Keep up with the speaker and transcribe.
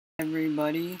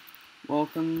Everybody,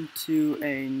 welcome to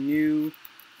a new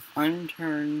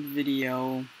Unturned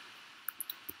video.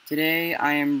 Today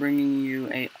I am bringing you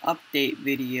a update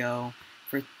video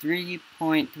for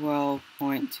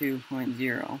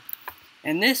 3.12.2.0,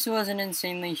 and this was an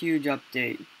insanely huge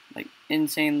update, like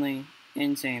insanely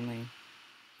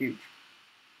huge.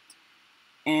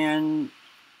 And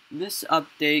this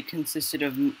update consisted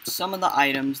of some of the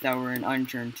items that were in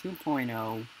Unturned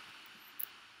 2.0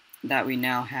 that we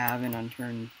now have in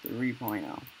Unturned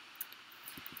 3.0.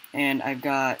 And I've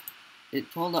got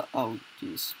it pulled up, I've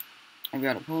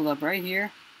got it pulled up right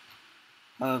here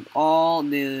of all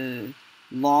the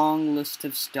long list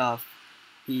of stuff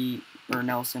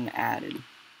Nelson added.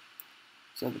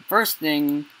 So the first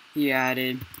thing he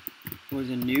added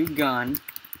was a new gun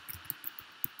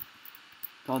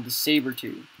called the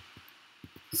Saber-Tooth.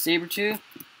 Saber-Tooth,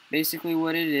 basically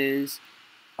what it is,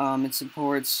 it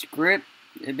supports grip.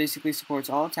 It basically supports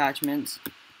all attachments,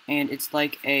 and it's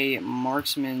like a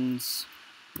marksman's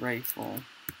rifle.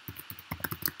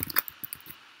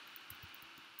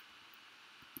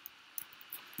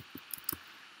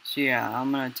 So yeah,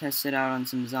 I'm gonna test it out on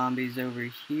some zombies over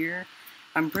here.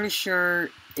 I'm pretty sure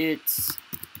it's...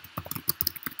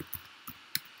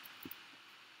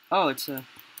 Oh, it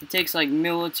takes like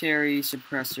military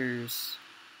suppressors.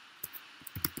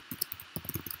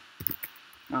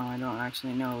 Oh, I don't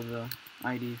actually know the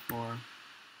ID for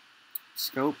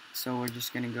scope, so we're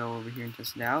just gonna go over here and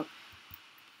test it out.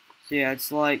 So yeah,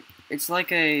 it's like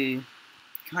a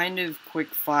kind of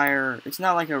quick fire. It's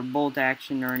not like a bolt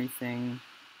action or anything.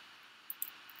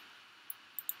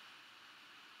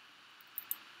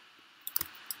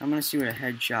 I'm gonna see what a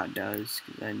headshot does,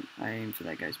 because I aim for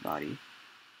that guy's body.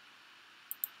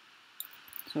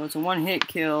 So it's a one-hit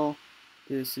kill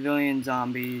to civilian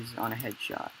zombies on a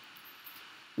headshot.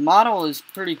 The model is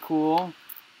pretty cool,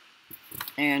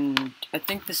 and I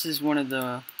think this is one of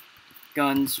the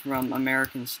guns from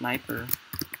American Sniper.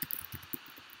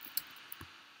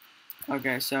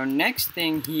 Okay, so next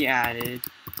thing he added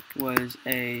was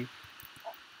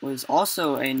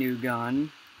also a new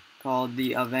gun called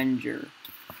the Avenger.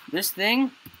 This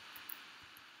thing,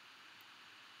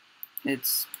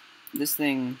 it's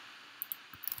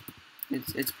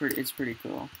pretty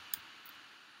cool.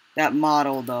 That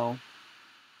model though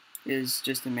is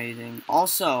just amazing.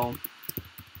 Also,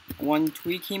 one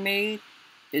tweak he made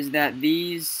is that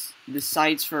the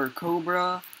sights for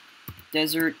Cobra,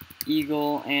 Desert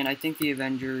Eagle, and I think the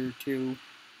Avenger too,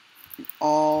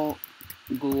 all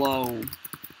glow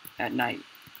at night.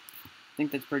 I think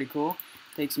that's pretty cool.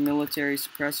 Takes military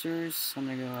suppressors. I'm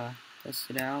gonna go test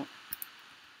it out.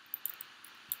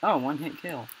 Oh, one-hit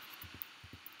kill.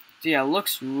 So yeah, it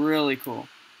looks really cool.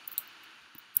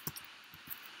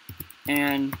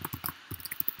 And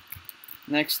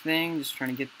next thing, just trying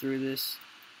to get through this.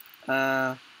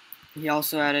 He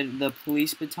also added the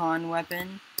police baton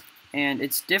weapon, and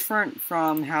it's different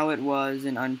from how it was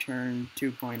in Unturned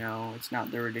 2.0. It's not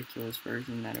the ridiculous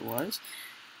version that it was.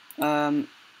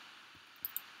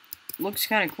 Looks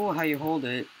kind of cool how you hold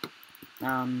it.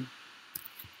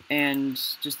 And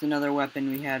just another weapon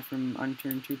we had from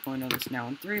Unturned 2.0 that's now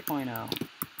in 3.0.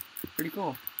 Pretty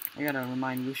cool. I gotta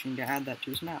remind Wishing to add that to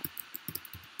his map.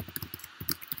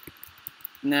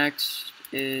 Next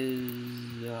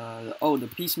is the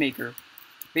Peacemaker.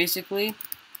 Basically,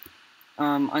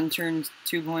 Unturned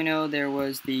 2.0 there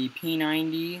was the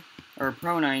P90 or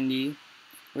Pro 90,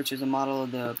 which is a model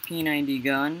of the P90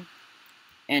 gun,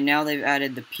 and now they've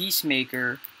added the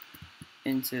Peacemaker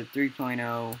into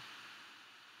 3.0.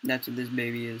 That's what this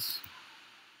baby is.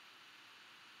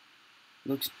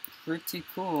 Looks pretty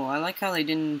cool. I like how they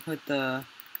didn't put the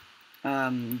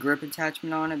grip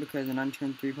attachment on it, because in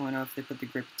Unturned 3.0, if they put the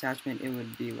grip attachment, it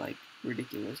would be like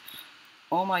ridiculous.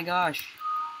 Oh my gosh.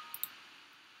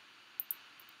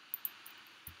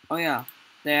 Oh yeah,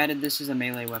 they added this as a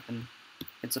melee weapon.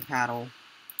 It's a paddle.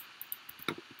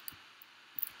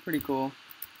 Pretty cool.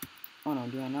 Oh no,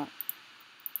 do I not?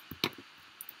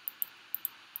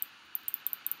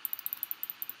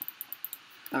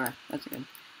 Okay, that's good.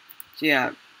 So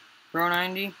yeah, Pro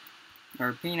 90,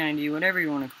 or P90, whatever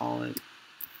you want to call it.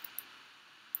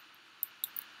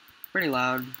 Pretty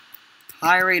loud.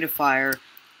 High rate of fire.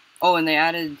 Oh, and they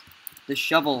added the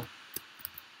shovel.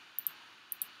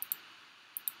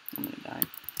 I'm gonna die.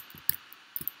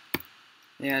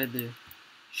 They added the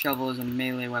shovel as a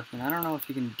melee weapon. I don't know if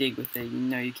you can dig with it.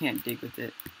 No, you can't dig with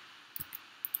it.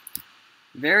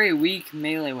 Very weak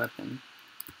melee weapon.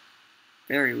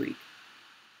 Very weak.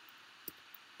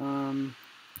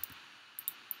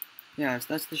 Yeah, so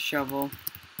that's the shovel.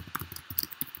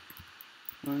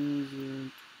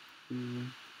 1, 0, 2,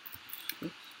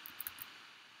 6.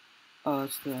 Oh,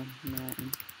 it's the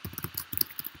man.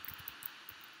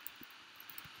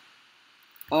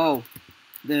 Oh,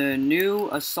 the new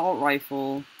assault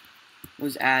rifle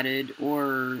was added,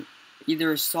 or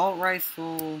either assault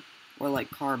rifle or like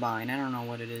carbine. I don't know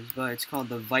what it is, but it's called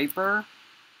the Viper.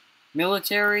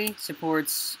 Military,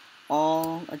 supports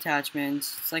all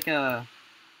attachments. It's like a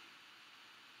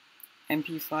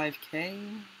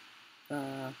MP5K.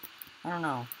 I don't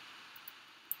know.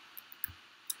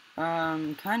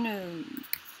 Kind of.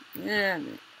 Yeah,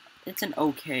 it's an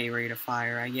okay rate of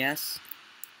fire, I guess.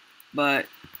 But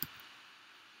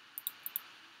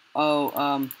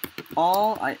not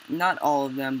all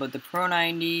of them, but the Pro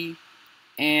 90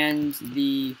 and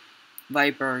the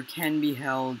Viper can be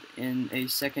held in a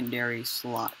secondary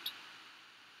slot.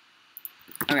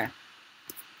 Okay,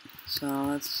 so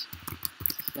that's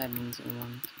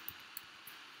 701.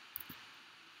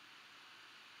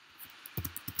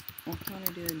 I thought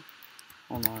I did.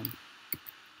 Hold on.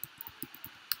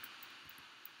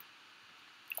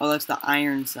 Oh, that's the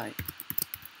iron sight.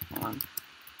 Hold on.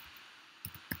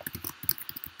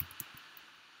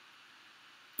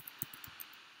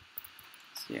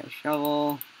 Let's see, a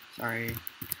shovel. Sorry.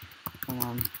 Hold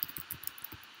on.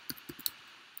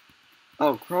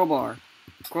 Oh, crowbar.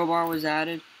 Crowbar was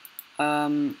added.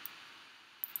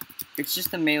 It's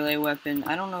just a melee weapon.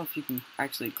 I don't know if you can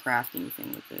actually craft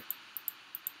anything with it.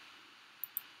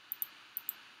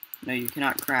 No, you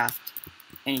cannot craft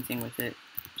anything with it.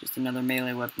 Just another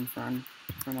melee weapon from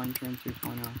Unturned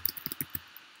 3.0.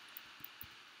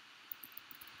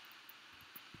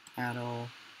 At all.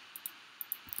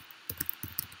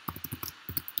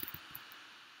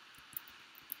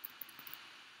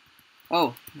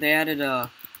 Oh, they added a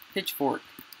pitchfork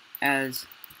as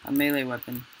a melee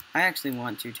weapon. I actually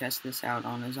want to test this out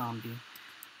on a zombie.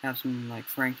 Have some like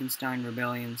Frankenstein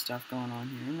rebellion stuff going on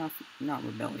here. Not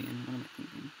rebellion. What am I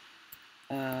thinking?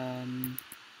 Come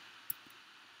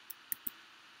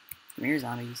here,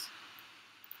 zombies.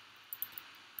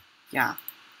 Yeah.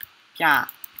 Yeah.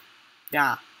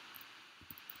 Yeah.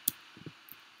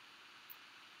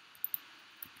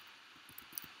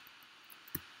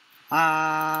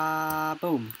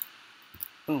 Boom.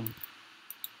 Boom.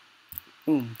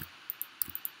 Boom.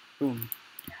 Boom.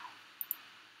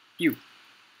 Pew.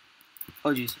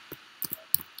 Oh, jeez.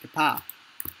 Kapah.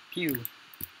 Pew.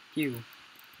 Pew.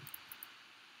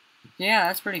 Yeah,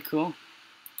 that's pretty cool.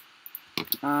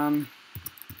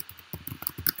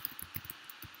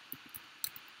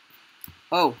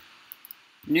 Oh.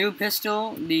 New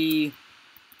pistol.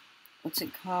 What's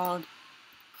it called?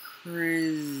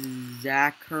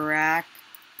 Krizakarak.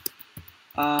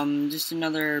 Just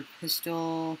another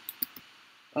pistol.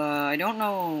 I don't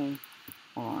know.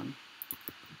 Hold on.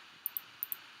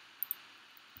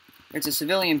 It's a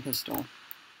civilian pistol.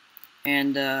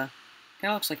 And, kind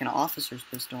of looks like an officer's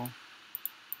pistol.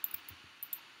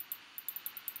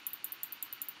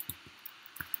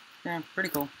 Yeah, pretty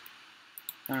cool.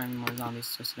 Don't have any more zombies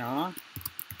to test it out on.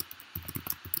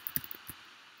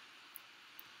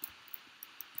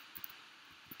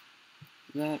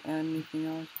 Does that add anything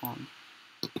else? Hold on.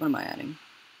 What am I adding?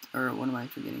 Or what am I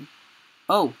forgetting?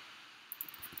 Oh!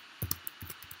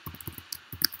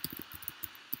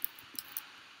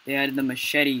 They added the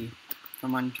machete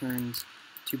from Unturned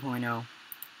 2.0.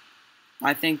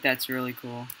 I think that's really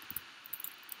cool.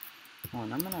 Hold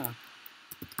on, I'm gonna...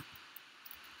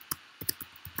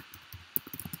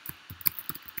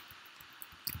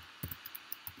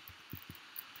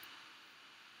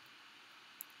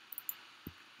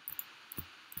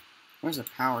 What does a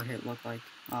power hit look like?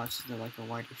 Oh, it's just like a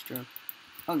wider stroke.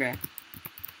 Okay.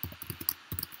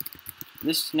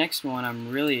 This next one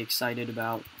I'm really excited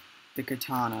about. The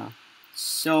katana.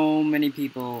 So many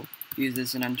people use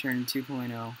this in Unturned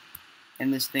 2.0.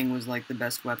 And this thing was like the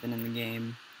best weapon in the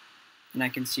game. And I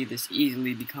can see this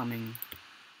easily becoming...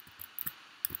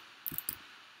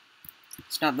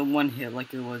 It's not the one hit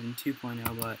like it was in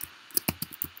 2.0, but...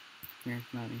 Here,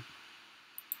 come at me.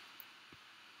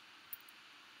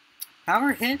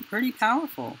 Power hit, pretty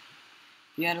powerful.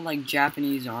 If you added like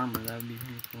Japanese armor, that would be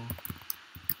pretty cool.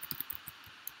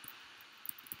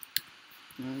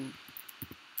 Right.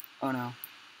 Oh no,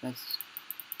 that's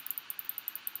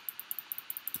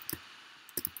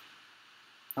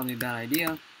probably a bad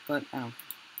idea, but I don't.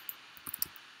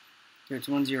 Here, it's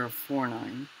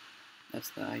 1049. That's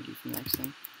the ID for the next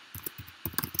thing.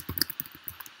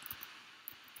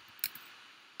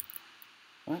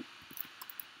 What?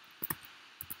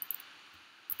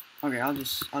 Okay, I'll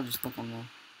just look on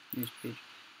the news page.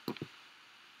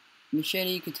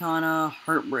 Machete, katana,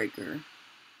 heartbreaker.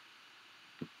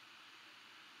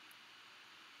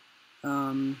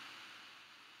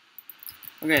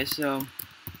 Okay, so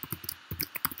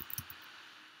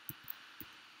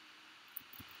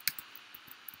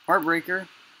Heartbreaker.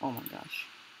 Oh my gosh.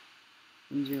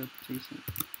 1036.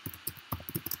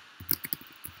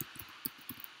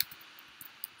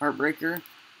 Heartbreaker.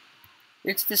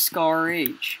 It's the Scar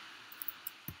H.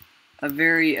 A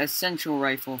very essential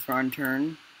rifle for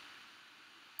Unturned.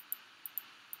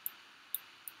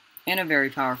 And a very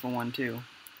powerful one too.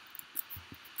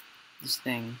 This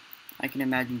thing. I can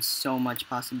imagine so much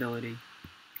possibility.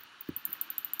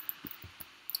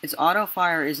 Its auto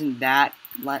fire isn't that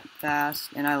fast,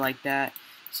 and I like that.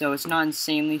 So it's not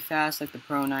insanely fast like the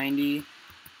Pro 90,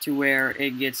 to where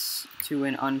it gets to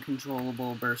an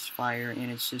uncontrollable burst fire, and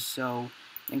it's just so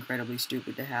incredibly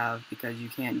stupid to have because you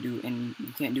can't do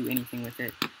anything with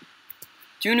it.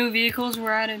 2 new vehicles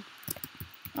were added.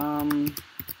 I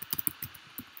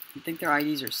think their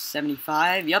IDs are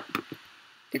 75. Yep,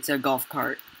 it's a golf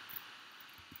cart.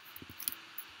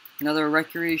 Another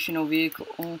recreational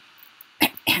vehicle,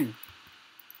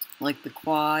 like the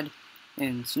quad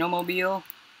and snowmobile.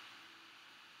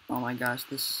 Oh my gosh,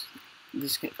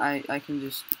 I can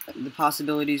just, the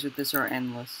possibilities with this are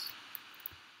endless.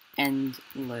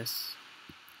 Endless.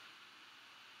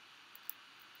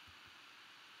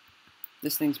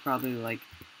 This thing's probably like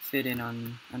fit in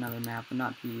on another map, but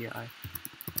not PEI.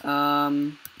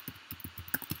 I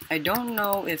don't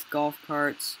know if golf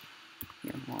carts.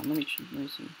 Yeah, hold on, let me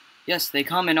see. Yes, they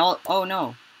come in all. Oh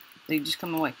no, they just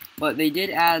come away. But they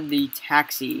did add the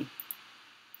taxi.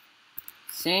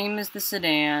 Same as the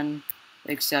sedan,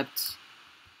 except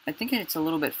I think it's a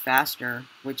little bit faster,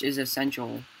 which is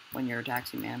essential when you're a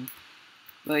taxi man.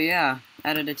 But yeah,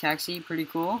 added a taxi, pretty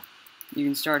cool. You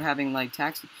can start having like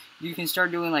you can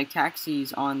start doing like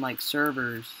taxis on like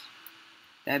servers.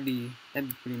 That'd be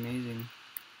pretty amazing.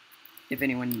 If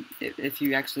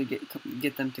you actually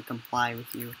get them to comply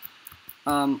with you.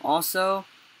 Also,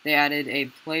 they added a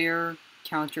player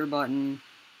counter button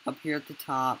up here at the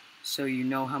top, so you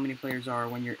know how many players are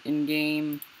when you're in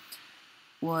game.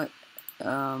 What? Okay,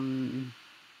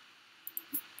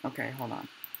 hold on.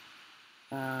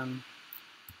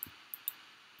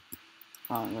 Hold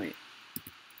on, wait.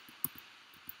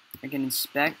 I can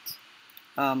inspect,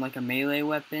 like a melee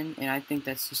weapon, and I think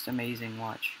that's just amazing.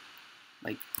 Watch.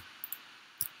 Like,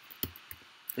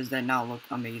 does that not look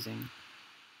amazing?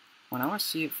 When I want to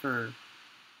see it for,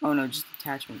 oh no, just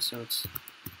attachments, so it's,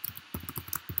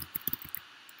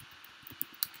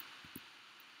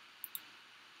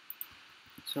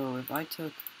 so if I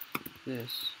took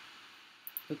this,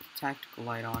 put the tactical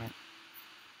light on it.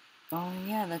 Oh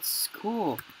yeah, that's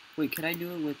cool. Wait, could I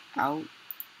do it without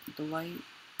the light?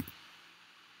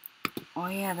 Oh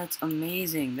yeah, that's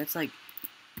amazing. That's like,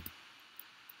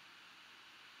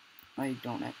 I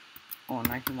don't have, oh, and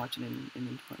I can watch it in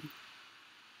inventory.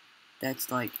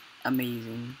 That's like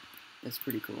amazing. That's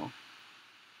pretty cool.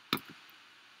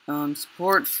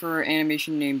 Support for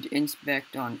animation named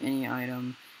inspect on any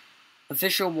item.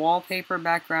 Official wallpaper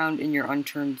background in your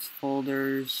Unturned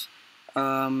folders.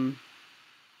 Is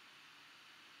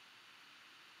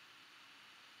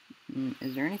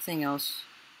there anything else?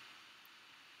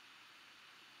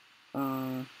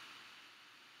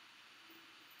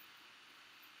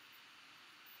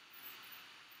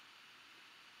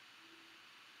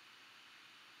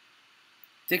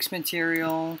 Fixed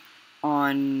material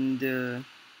on the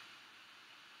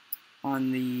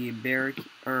barrack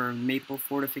or maple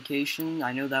fortification.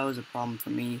 I know that was a problem for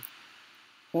me.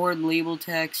 Horde label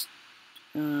text.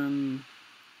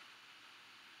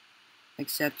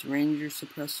 Accept ranger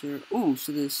suppressor. Ooh,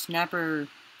 so the snapper,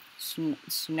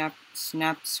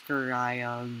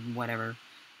 whatever,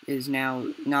 is now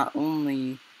not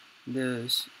only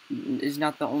is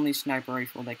not the only sniper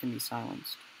rifle that can be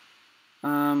silenced.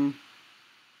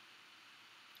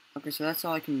 Okay, so that's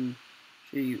all I can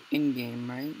show you in game,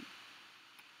 right?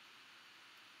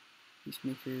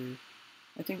 Peacemaker.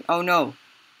 I think. Oh no.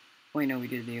 Wait, no, we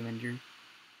did the Avenger.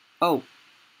 Oh,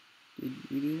 did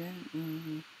we do that?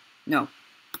 No.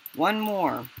 One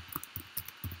more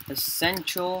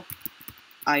essential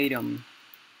item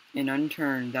in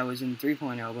Unturned that was in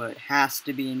 3.0, but it has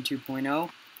to be in 2.0.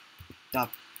 The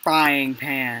frying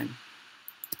pan.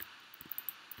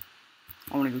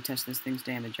 I want to go test this thing's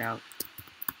damage out.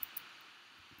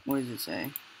 What does it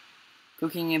say?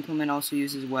 Cooking implement also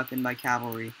uses weapon by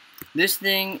cavalry. This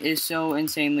thing is so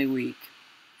insanely weak.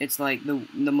 It's like the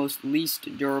most least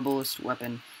durablest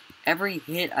weapon. Every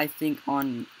hit, I think,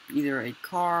 on either a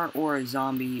car or a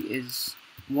zombie is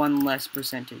 1 less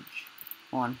percentage.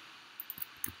 1,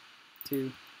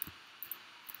 2,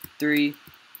 3,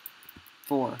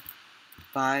 4,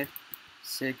 5,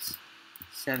 6,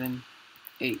 7,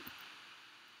 8.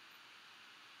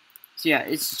 So yeah,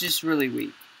 it's just really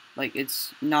weak. Like,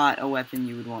 it's not a weapon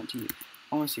you would want to use.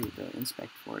 I want to see what the inspect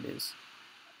for it is.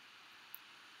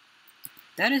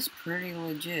 That is pretty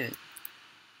legit.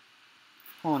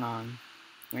 Hold on.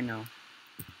 Wait, no.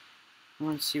 I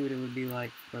want to see what it would be like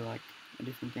for, like, a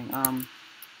different thing.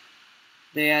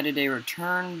 They added a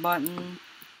return button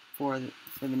for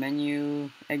the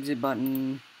menu, exit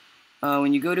button.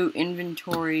 When you go to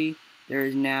inventory, there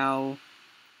is now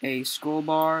a scroll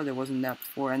bar. There wasn't that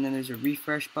before, and then there's a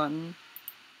refresh button.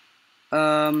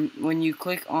 When you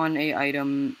click on a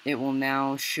item, it will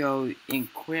now show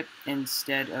equip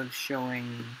instead of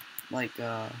showing like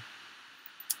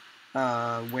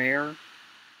where.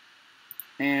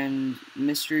 And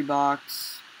mystery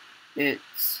box, it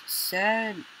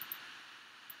said,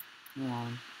 hold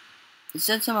on. It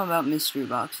said something about mystery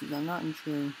boxes. I'm not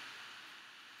sure.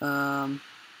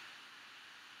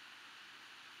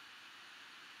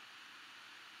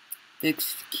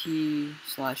 Fixed key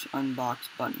 / unbox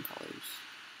button colors.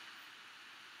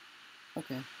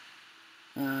 Okay.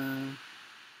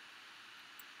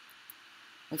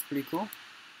 That's pretty cool.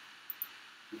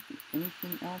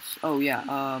 Anything else? Oh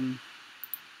yeah.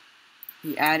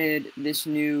 He added this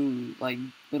new like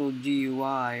little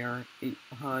GUI or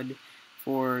HUD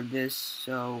for this,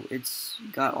 so it's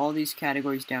got all these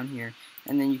categories down here,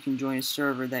 and then you can join a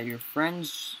server that your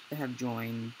friends have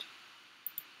joined.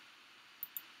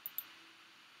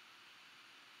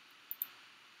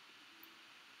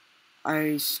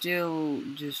 I still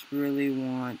just really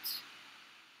want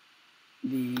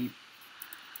the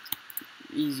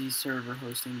easy server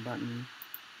hosting button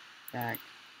back.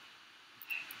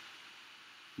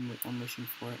 I'm wishing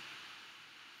for it.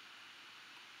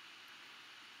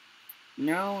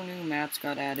 No new maps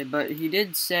got added, but he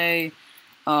did say,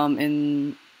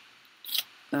 in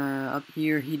up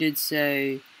here, he did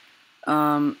say,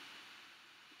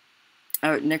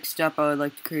 next up, I would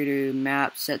like to create a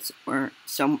map set somewhere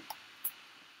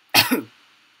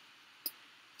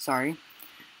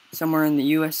in the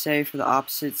USA for the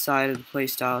opposite side of the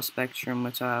playstyle spectrum,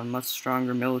 which have a much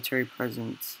stronger military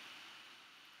presence.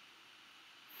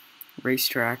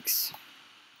 Racetracks.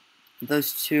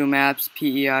 Those two maps,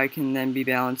 PEI, can then be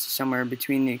balanced somewhere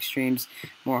between the extremes.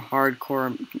 More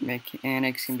hardcore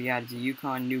mechanics can be added to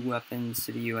Yukon, new weapons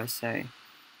to the USA.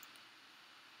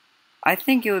 I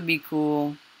think it would be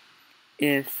cool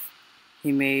if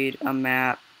he made a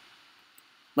map,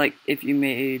 like if you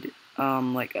made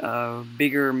like a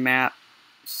bigger map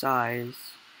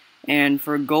size. And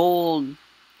for gold,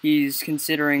 he's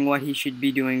considering what he should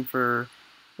be doing for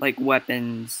like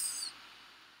weapons.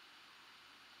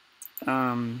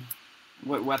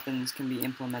 What weapons can be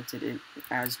implemented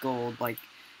as gold? Like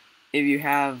if you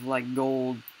have like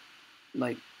gold,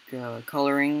 like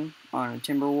coloring on a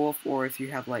Timberwolf, or if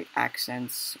you have like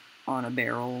accents on a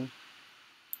barrel.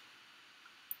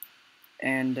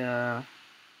 And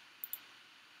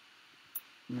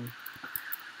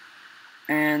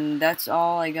that's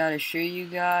all I gotta show you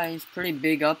guys. Pretty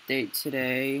big update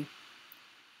today.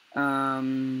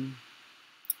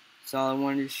 That's all I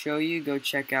wanted to show you. Go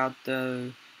check out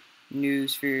the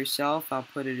news for yourself. I'll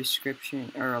put a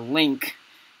description or a link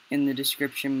in the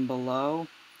description below,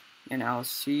 and I'll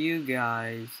see you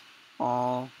guys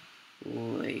all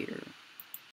later.